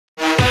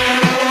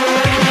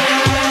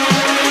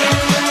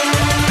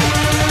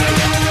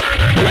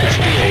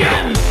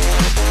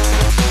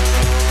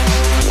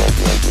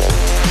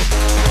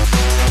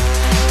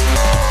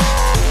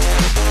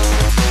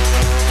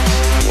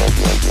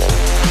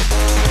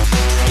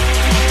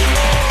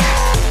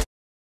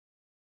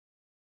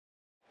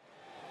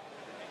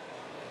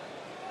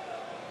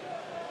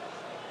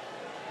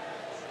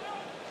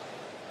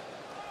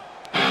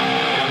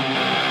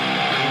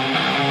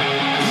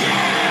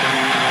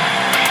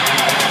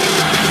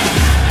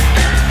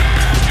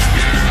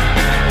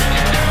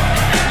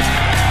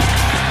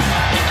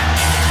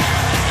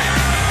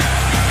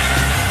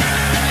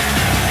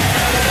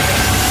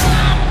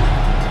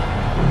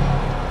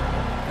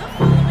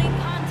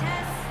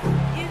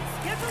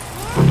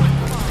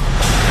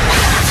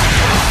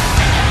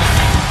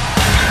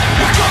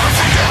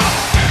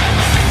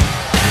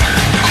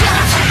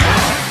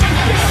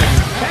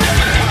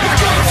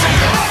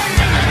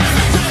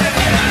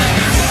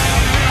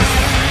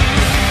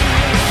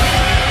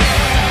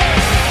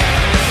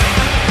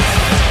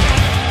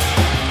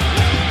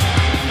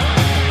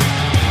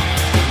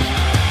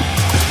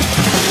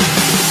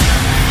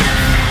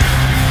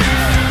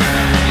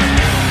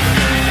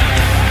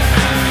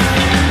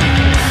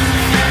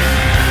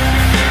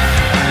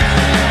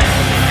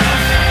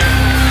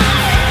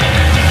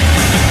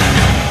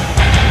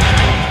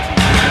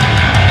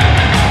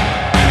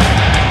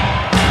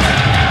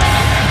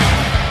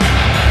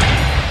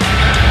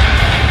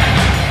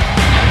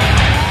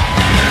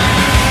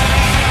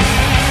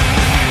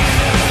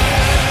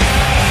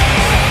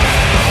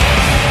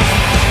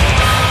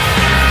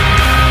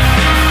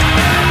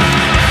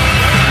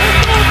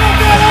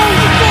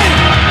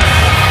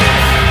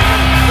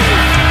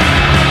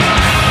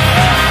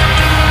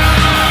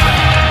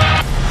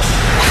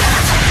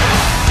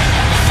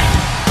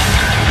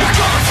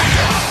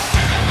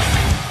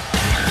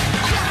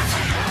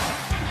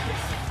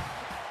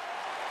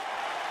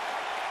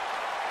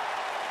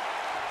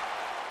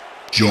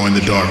Join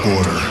the Dark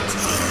Order.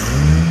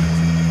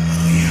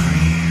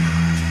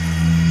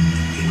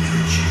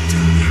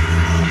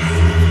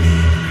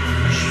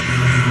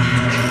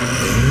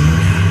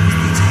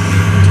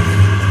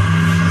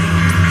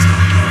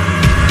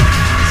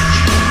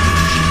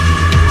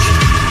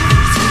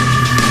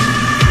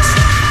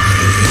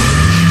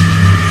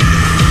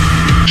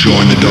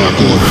 Join the Dark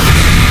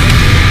Order.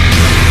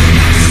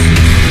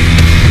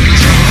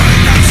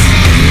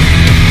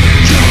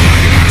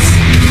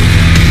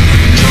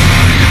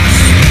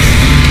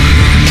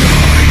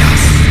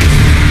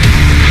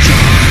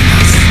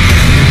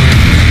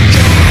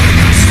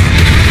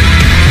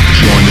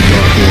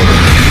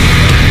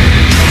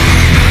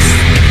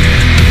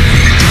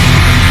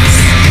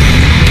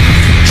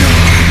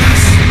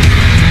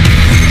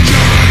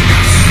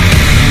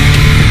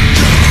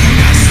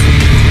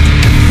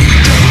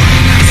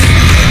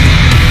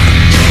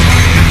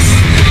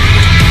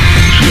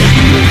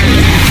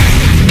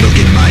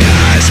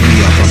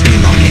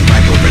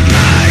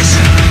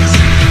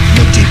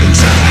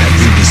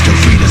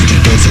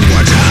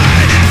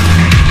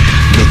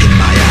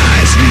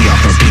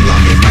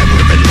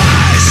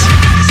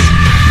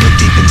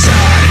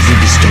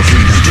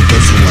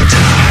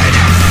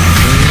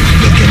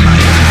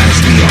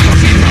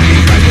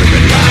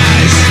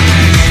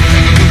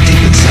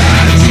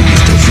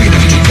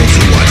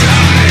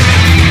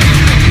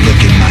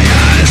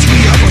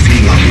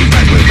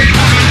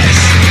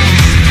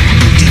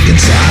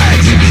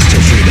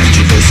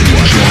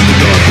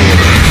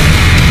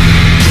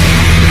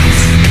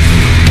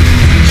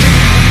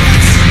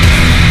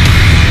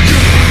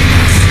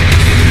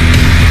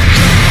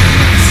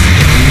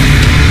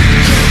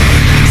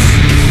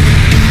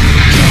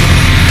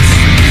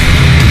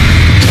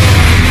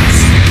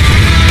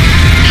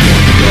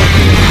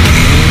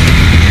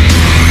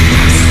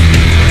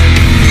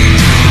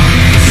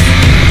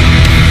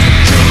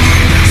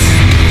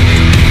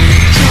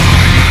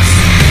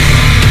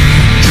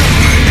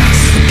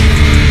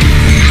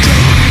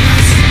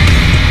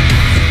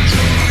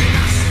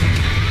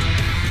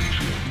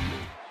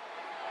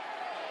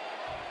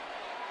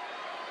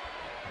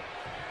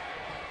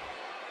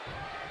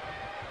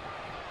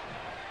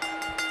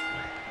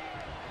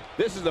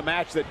 This is a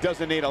match that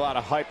doesn't need a lot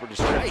of hype or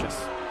description.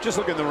 Just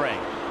look in the ring.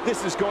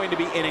 This is going to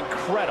be an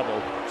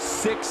incredible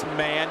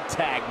six-man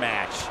tag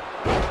match.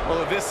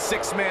 Well, if this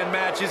six-man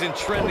match isn't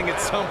trending at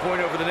some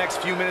point over the next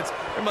few minutes,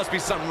 there must be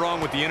something wrong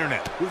with the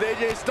internet. With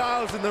AJ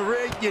Styles in the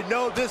ring, you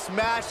know this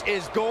match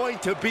is going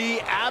to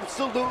be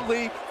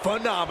absolutely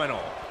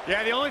phenomenal.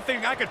 Yeah, the only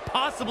thing I could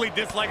possibly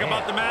dislike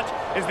about the match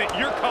is that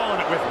you're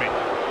calling it with me.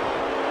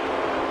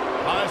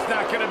 Oh, it's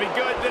not going to be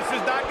good. This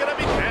is not going to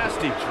be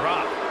nasty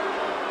drop.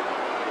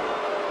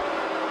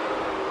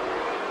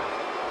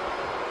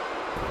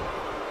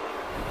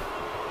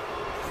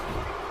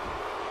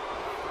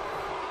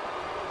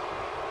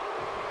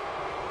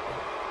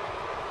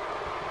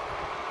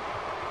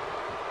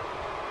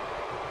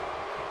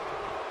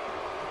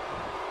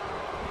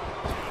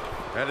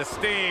 Out of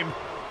steam.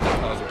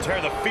 Those will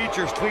tear the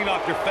features clean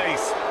off your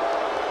face.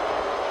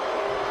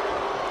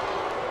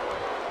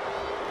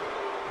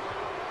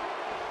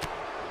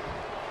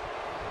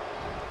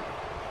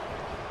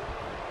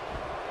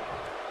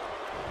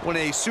 When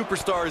a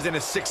superstar is in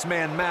a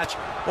six-man match,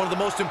 one of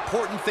the most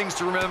important things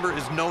to remember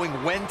is knowing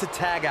when to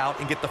tag out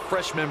and get the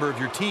fresh member of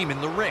your team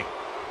in the ring.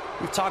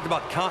 We've talked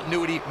about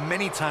continuity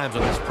many times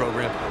on this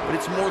program, but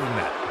it's more than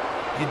that.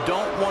 You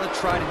don't want to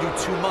try to do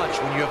too much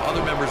when you have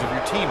other members of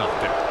your team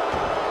out there.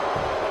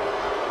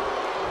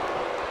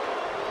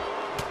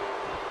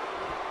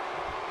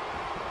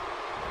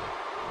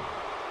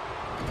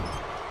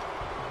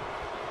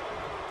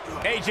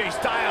 AJ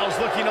Styles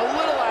looking a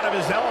little out of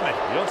his element.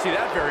 You don't see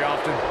that very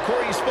often.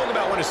 Corey, you spoke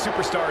about when a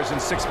superstar is in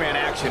six-man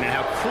action and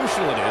how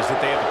crucial it is that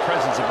they have the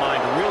presence of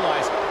mind to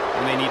realize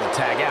when they need to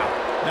tag out.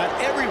 Not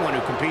everyone who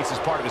competes as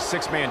part of a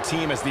six-man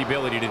team has the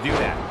ability to do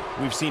that.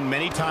 We've seen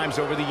many times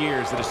over the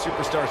years that a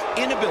superstar's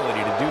inability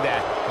to do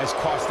that has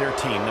cost their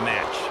team the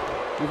match.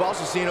 We've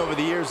also seen over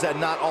the years that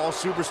not all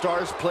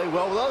superstars play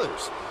well with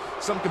others.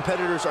 Some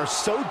competitors are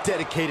so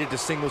dedicated to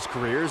singles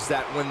careers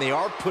that when they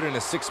are put in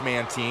a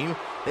six-man team,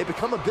 they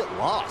become a bit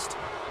lost.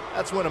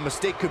 That's when a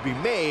mistake could be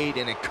made,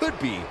 and it could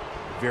be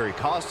very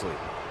costly.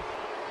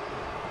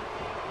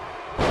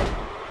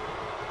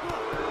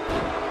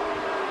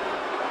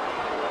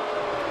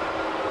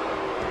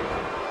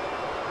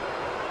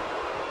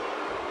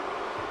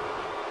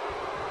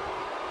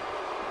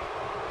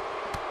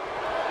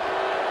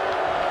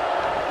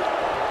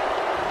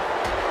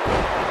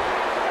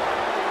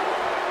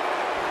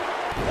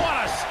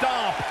 What a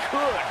stomp.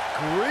 Good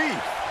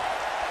grief.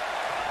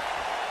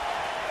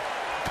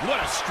 What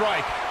a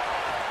strike.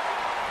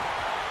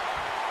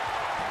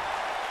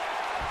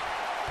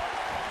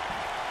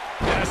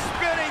 And a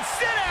spinning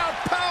sit-out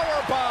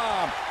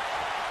powerbomb.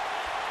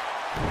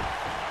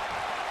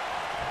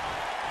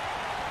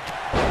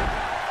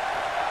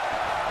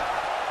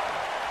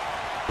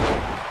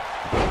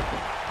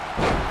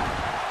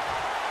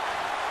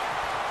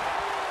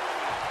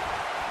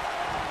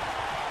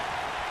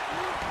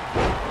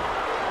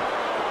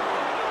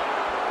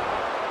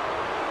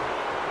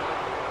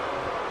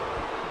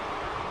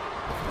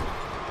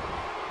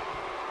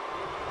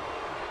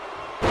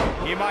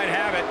 He might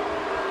have it.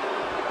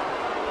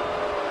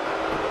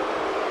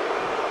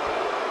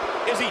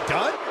 Is he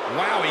done?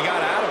 Wow, he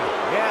got out of it.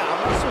 Yeah,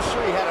 I'm not so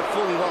sure he had it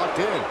fully locked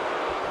in.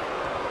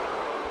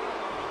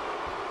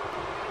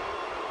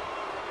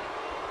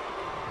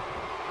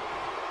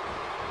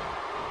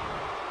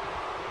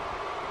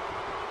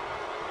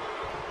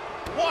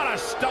 What a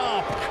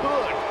stomp.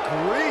 Good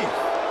grief.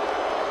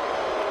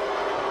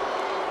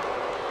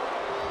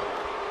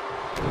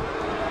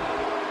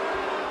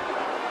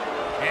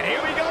 And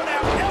here we go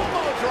now.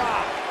 Elbow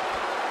drop.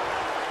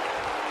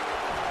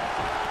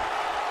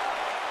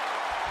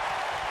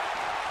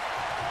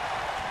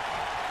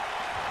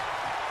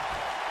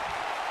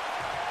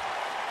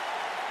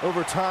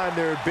 Over time,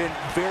 there have been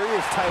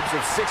various types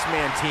of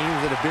six-man teams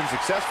that have been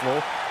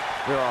successful.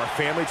 There are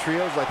family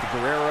trios like the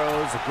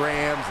Guerreros, the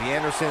Grahams, the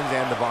Andersons,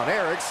 and the Von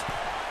Erichs.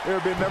 There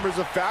have been members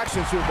of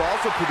factions who have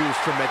also produced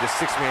tremendous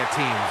six-man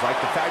teams like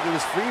the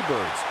Fabulous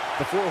Freebirds,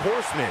 the Four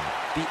Horsemen,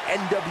 the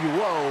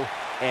NWO,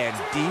 and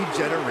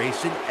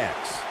D-Generation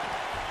X.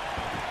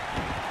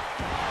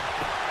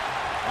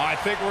 I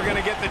think we're going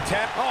to get the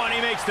tap. Oh, and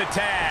he makes the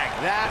tag.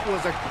 That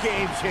was a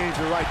game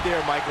changer right there,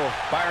 Michael.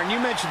 Byron,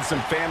 you mentioned some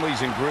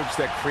families and groups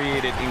that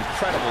created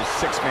incredible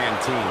six-man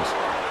teams.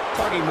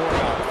 Talking more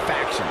about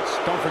factions,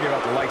 don't forget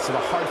about the likes of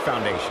the Hart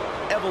Foundation,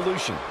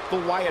 Evolution, the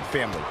Wyatt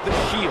family, the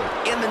Shield,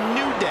 and the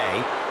New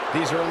Day.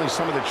 These are only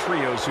some of the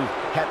trios who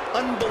had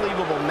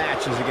unbelievable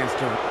matches against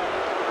them.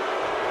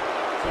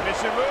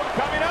 Submission move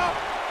coming up.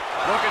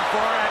 Looking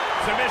for it.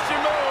 Submission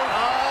move.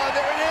 Oh,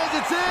 there it is.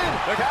 It's in.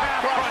 The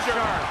calf crusher.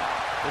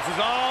 This is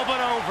all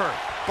but over.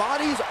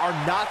 Bodies are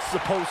not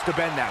supposed to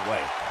bend that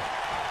way.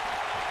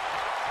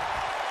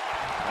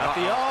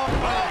 Oh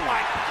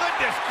my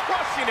goodness,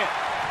 crushing it.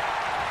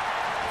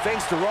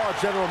 Thanks to Raw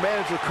General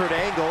Manager Kurt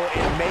Angle,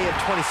 in May of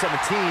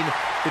 2017,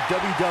 the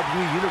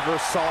WWE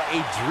Universe saw a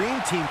dream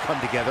team come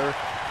together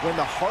when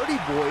the Hardy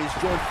Boys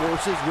joined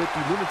forces with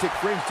the Lunatic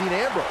Fringe Dean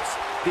Ambrose.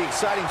 The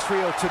exciting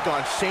trio took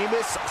on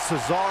Sheamus,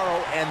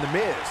 Cesaro, and The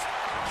Miz.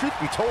 Truth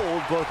be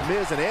told, both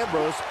Miz and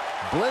Ambrose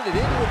blended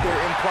in with their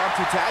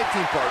impromptu tag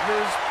team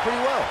partners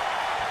pretty well.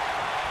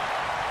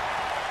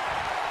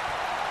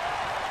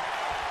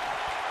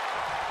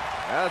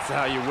 That's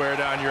how you wear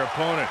down your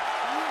opponent.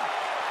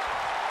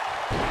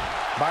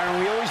 Byron,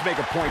 we always make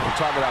a point to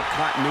talk about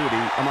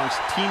continuity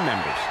amongst team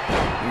members.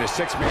 In the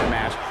six-man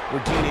match,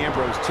 where Dean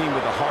Ambrose teamed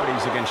with the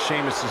Hardys against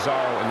Sheamus,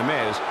 Cesaro, and The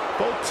Miz,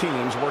 both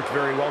teams worked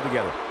very well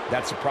together.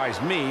 That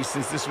surprised me,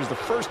 since this was the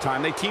first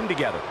time they teamed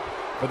together.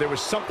 But there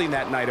was something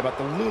that night about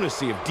the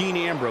lunacy of Dean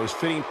Ambrose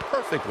fitting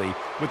perfectly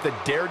with the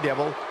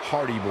Daredevil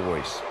Hardy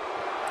Boys.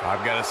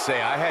 I've got to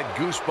say, I had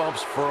goosebumps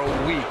for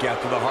a week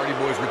after the Hardy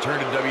Boys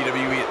returned to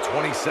WWE at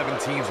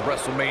 2017's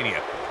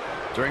WrestleMania.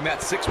 During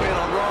that six-man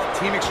on Raw,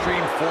 Team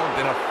Extreme formed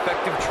an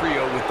effective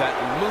trio with that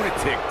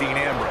lunatic Dean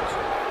Ambrose.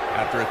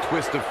 After a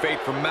twist of fate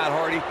from Matt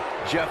Hardy,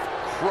 Jeff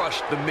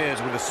crushed The Miz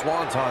with a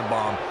swanton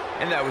bomb,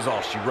 and that was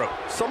all she wrote.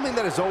 Something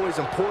that is always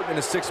important in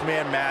a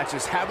six-man match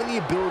is having the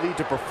ability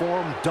to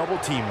perform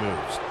double-team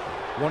moves.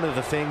 One of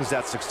the things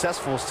that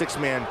successful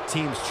six-man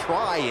teams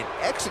try and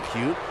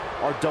execute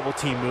are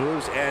double-team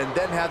moves, and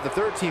then have the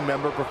third team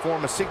member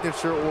perform a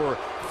signature or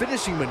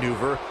finishing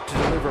maneuver to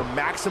deliver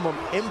maximum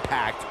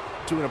impact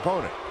to an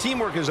opponent.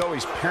 Teamwork is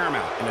always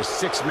paramount in a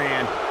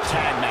six-man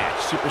tag match.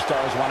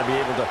 Superstars want to be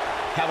able to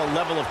have a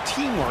level of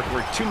teamwork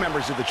where two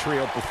members of the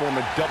trio perform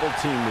a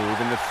double-team move,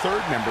 and the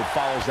third member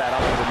follows that up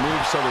with a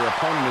move so their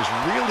opponent is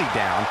really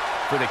down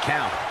for the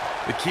count.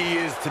 The key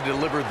is to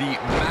deliver the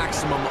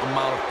maximum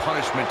amount of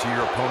punishment to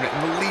your opponent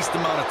in the least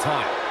amount of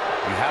time.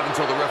 You have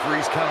until the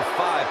referee's count of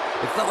 5.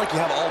 It's not like you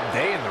have all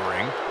day in the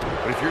ring,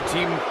 but if your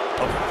team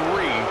of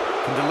 3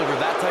 can deliver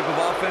that type of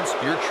offense,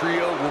 your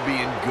trio will be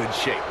in good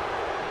shape.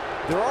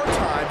 There are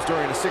times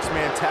during a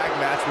six-man tag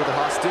match where the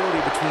hostility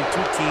between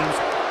two teams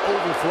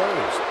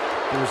overflows.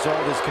 The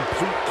result is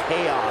complete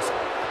chaos.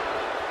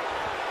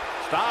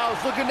 Styles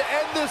looking to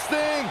end this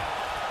thing.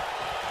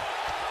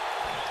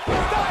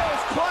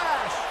 Styles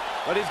clash,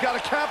 but he's got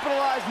to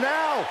capitalize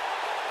now.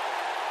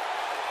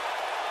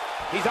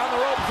 He's on the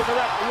ropes, and the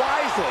ref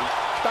wisely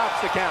stops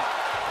the count.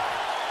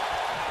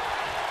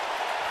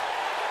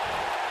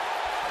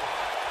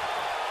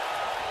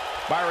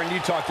 Byron,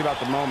 you talked about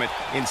the moment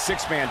in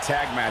six-man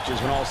tag matches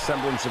when all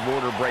semblance of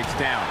order breaks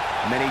down.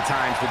 Many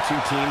times the two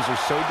teams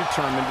are so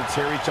determined to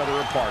tear each other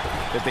apart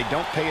that they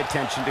don't pay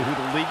attention to who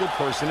the legal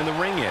person in the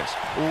ring is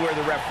or where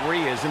the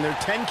referee is in their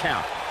 10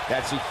 count.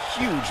 That's a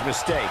huge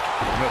mistake.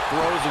 In the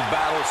throes of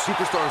battle,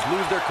 superstars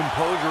lose their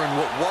composure, and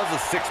what was a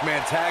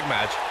six-man tag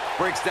match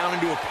breaks down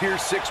into a Pier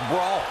 6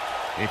 brawl.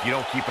 And if you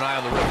don't keep an eye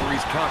on the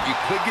referee's count, you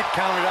could get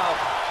counted out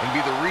and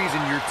be the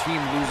reason your team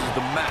loses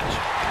the match.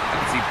 I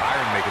can see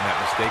Byron making that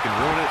mistake and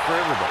ruin it for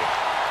everybody.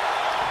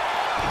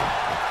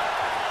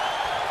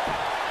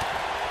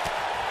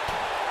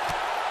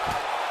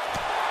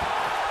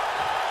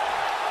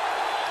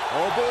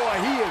 Oh boy,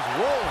 he is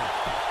rolling.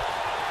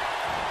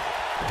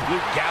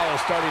 Luke Gallows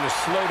starting to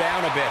slow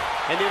down a bit.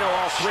 And you know,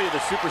 all three of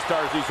the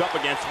superstars he's up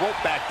against won't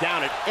back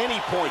down at any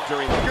point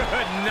during the...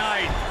 Good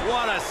night.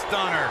 What a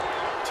stunner.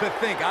 To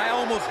think, I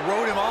almost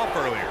wrote him off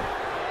earlier.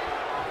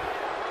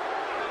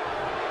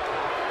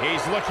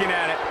 He's looking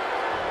at it.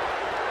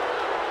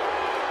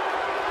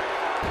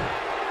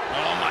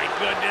 Oh, my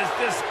goodness,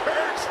 this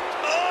hurts.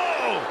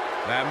 Oh!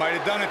 That might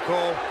have done it,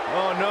 Cole.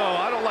 Oh, no,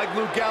 I don't like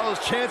Luke Gallows'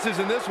 chances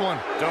in this one.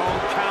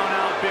 Don't count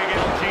out Big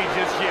LG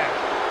just yet.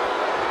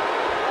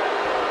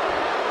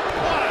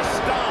 What a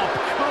stomp.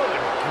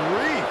 Good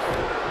grief.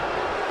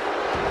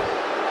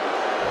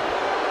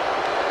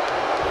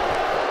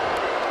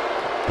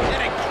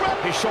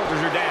 His shoulders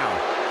are down.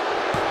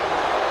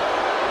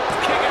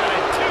 Kick out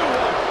at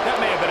 2-1. That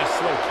may have been a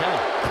slow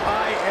count.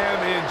 I am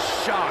in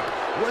shock.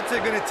 What's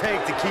it going to take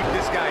to keep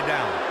this guy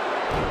down?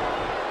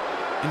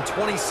 In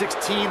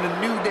 2016, the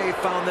New Day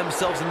found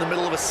themselves in the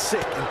middle of a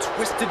sick and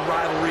twisted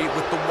rivalry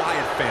with the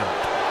Wyatt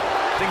family.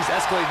 Things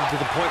escalated to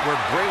the point where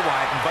Bray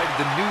Wyatt invited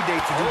the New Day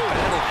to do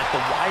battle at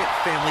the Wyatt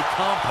family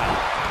compound.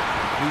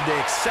 The New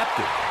Day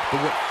accepted, but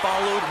what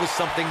followed was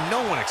something no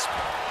one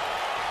expected.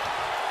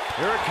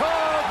 Here it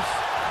comes.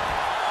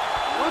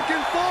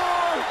 Looking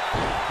for.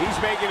 He's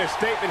making a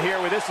statement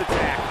here with this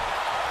attack.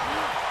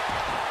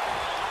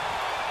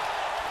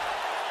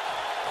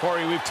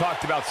 Corey, we've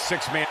talked about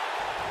six-man.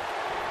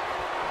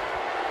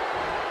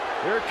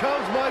 Here it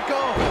comes,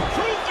 Michael.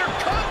 Truth or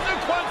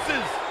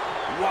consequences?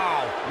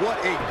 Wow, what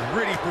a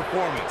gritty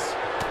performance.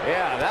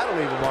 Yeah, that'll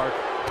leave a mark.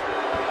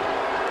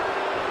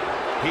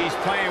 He's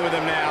playing with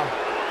him now.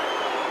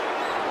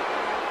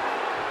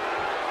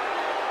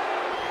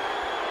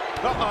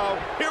 Uh-oh.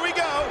 Here we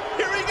go.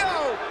 Here we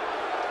go.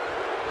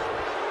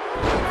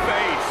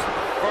 Face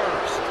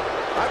first.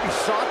 I'd be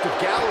shocked if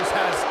Gallows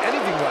has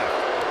anything left.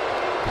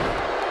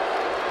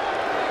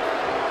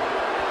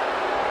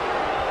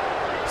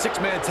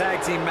 Six-man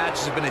tag team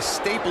matches have been a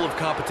staple of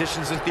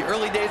competition since the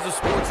early days of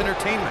sports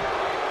entertainment.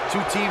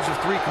 Two teams of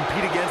three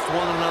compete against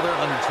one another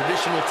under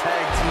traditional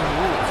tag team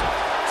rules.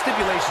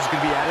 Stipulations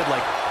can be added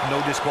like no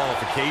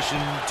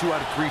disqualification, 2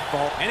 out of 3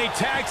 fall. And he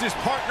tags his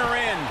partner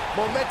in.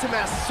 Momentum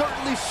has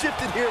certainly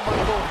shifted here,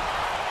 Michael.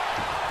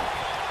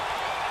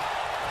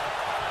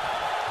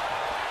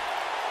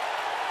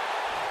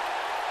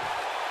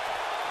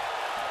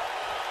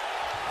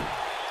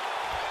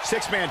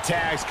 Six-man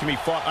tags can be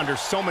fought under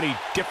so many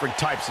different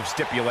types of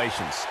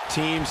stipulations.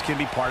 Teams can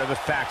be part of a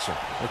faction,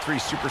 or 3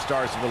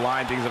 superstars have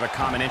aligned because of a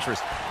common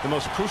interest. The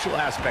most crucial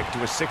aspect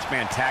to a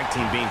six-man tag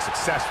team being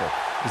successful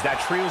is that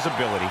trio's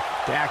ability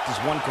to act as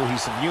one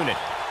cohesive unit.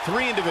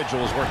 3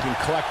 individuals working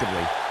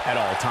collectively at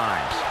all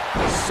times.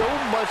 So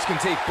much can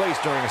take place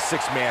during a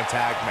six-man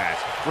tag match.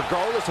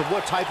 Regardless of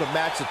what type of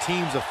match the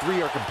teams of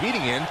 3 are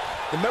competing in,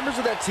 the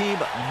members of that team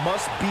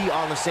must be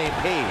on the same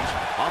page.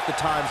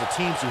 Oftentimes, the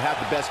teams who have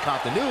the best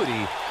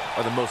continuity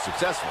are the most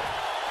successful.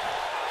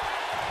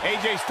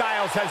 AJ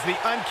Styles has the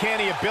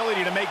uncanny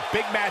ability to make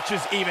big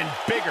matches even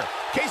bigger.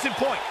 Case in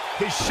point,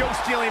 his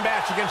show-stealing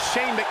match against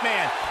Shane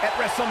McMahon at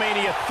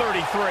WrestleMania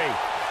 33.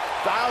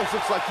 Styles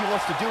looks like he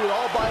wants to do it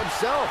all by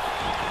himself.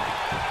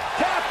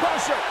 Calf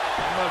crusher!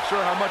 I'm not sure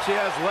how much he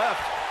has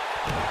left.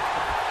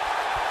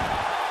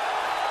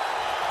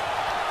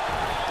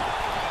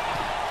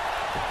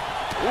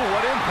 Ooh,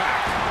 what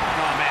impact.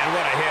 Oh, man,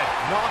 what a hit.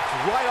 Knocked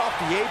right off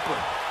the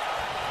apron.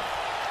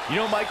 You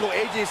know, Michael,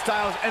 AJ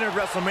Styles entered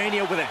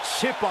WrestleMania with a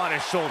chip on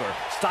his shoulder.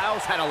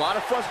 Styles had a lot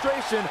of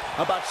frustration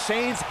about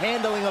Shane's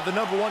handling of the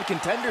 #1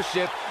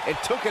 contendership and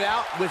took it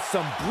out with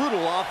some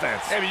brutal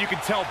offense. I mean, you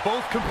can tell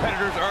both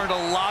competitors earned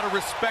a lot of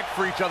respect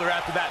for each other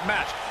after that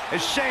match,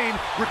 as Shane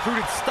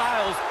recruited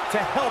Styles to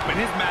help in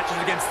his matches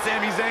against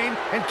Sami Zayn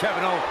and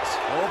Kevin Owens.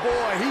 Oh,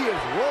 boy, he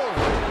is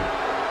rolling.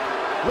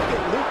 Look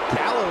at Luke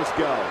Gallows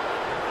go.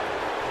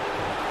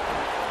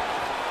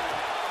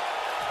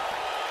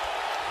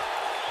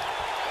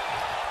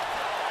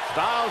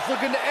 Styles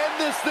looking to end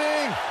this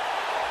thing.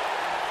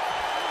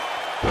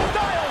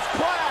 Styles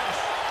clash.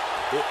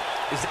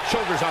 His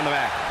shoulders on the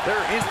back. There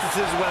are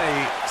instances when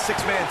a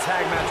six-man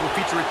tag match will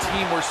feature a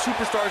team where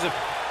superstars have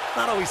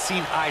not always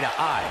seen eye to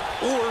eye,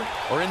 or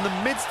are in the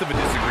midst of a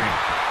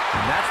disagreement.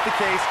 When that's the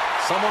case,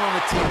 someone on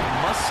the team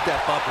must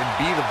step up and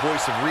be the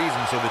voice of reason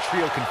so the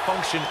trio can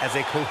function as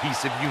a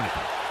cohesive unit.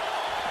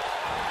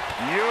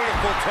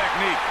 Beautiful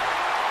technique.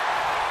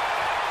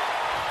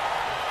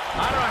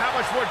 I don't know how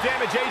much more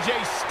damage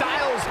AJ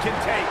Styles can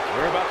take.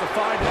 We're about to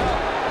find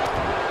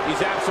out.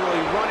 He's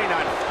absolutely running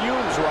on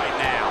fumes right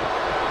now.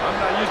 I'm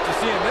not used to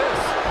seeing this.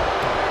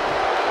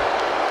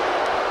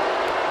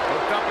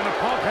 Hooked up in the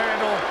pump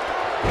handle.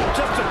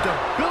 Just a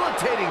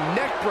debilitating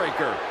neck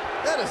breaker.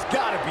 That has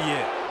got to be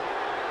it.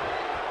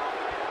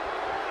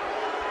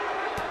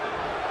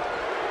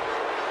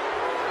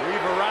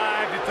 We've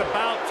arrived. It's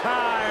about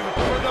time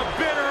for the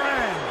bitter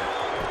end.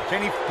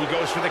 He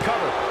goes for the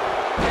cover.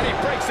 And he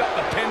breaks up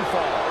the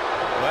pinfall.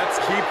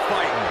 Let's keep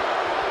fighting.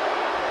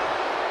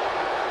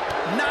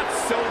 Not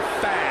so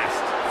fast.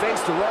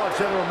 Thanks to Raw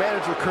General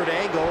Manager Kurt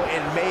Angle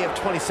in May of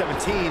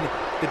 2017,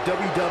 the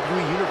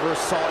WWE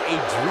Universe saw a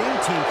dream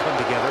team come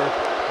together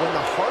when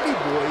the Hardy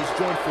Boys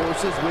joined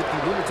forces with the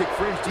Lunatic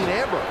Fringe Dean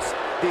Ambrose.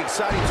 The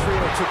exciting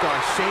trio took on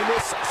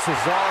Sheamus,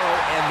 Cesaro,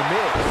 and The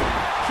Miz.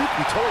 Truth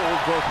be told,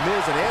 both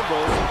Miz and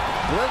Ambrose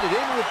blended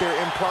in with their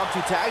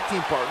impromptu tag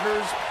team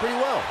partners pretty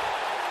well.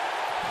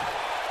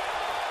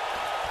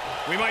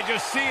 We might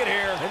just see it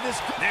here.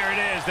 There it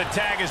is. The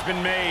tag has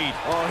been made.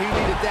 Oh, he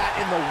needed that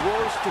in the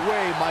worst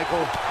way,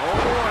 Michael. Oh,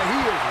 boy, he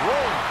is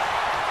rolling.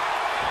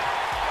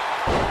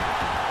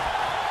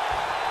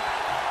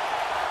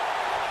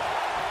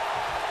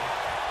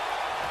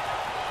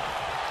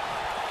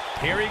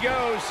 Here he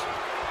goes.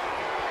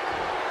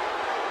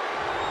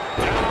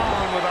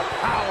 Down with a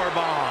power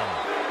bomb.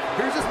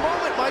 Here's his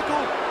moment,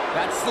 Michael.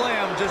 That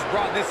slam just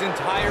brought this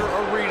entire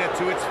arena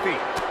to its feet.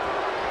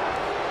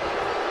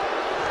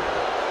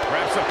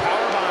 Perhaps a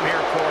powerbomb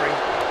here, Corey.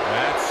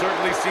 That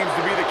certainly seems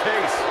to be the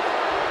case.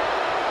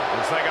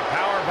 Looks like a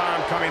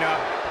powerbomb coming up.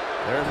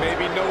 There may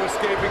be no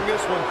escaping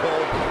this one,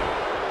 Cole.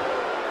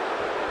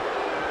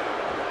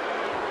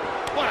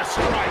 What a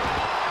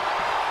strike.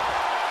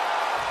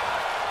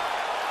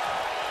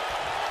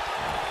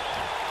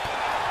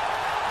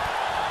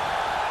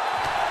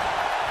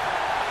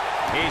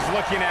 He's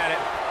looking at it.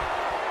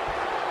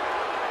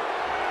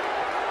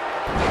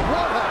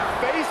 What a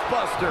face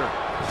buster.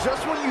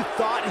 Just when you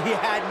thought he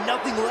had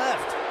nothing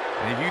left.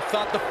 And if you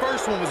thought the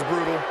first one was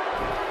brutal,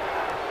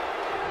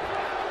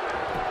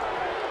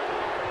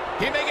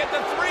 He may get the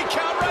 3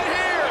 count right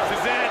here. This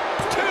is it.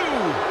 2,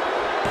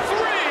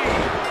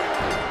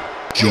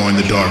 3. Join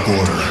the Dark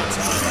Order.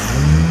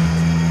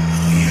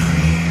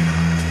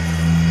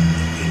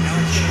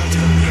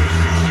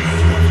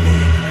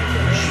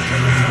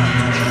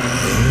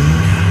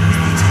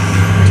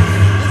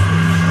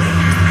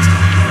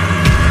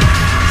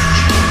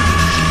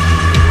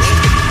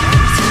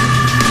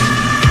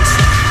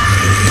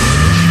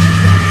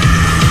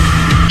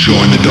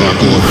 Join the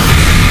Dark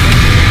Order.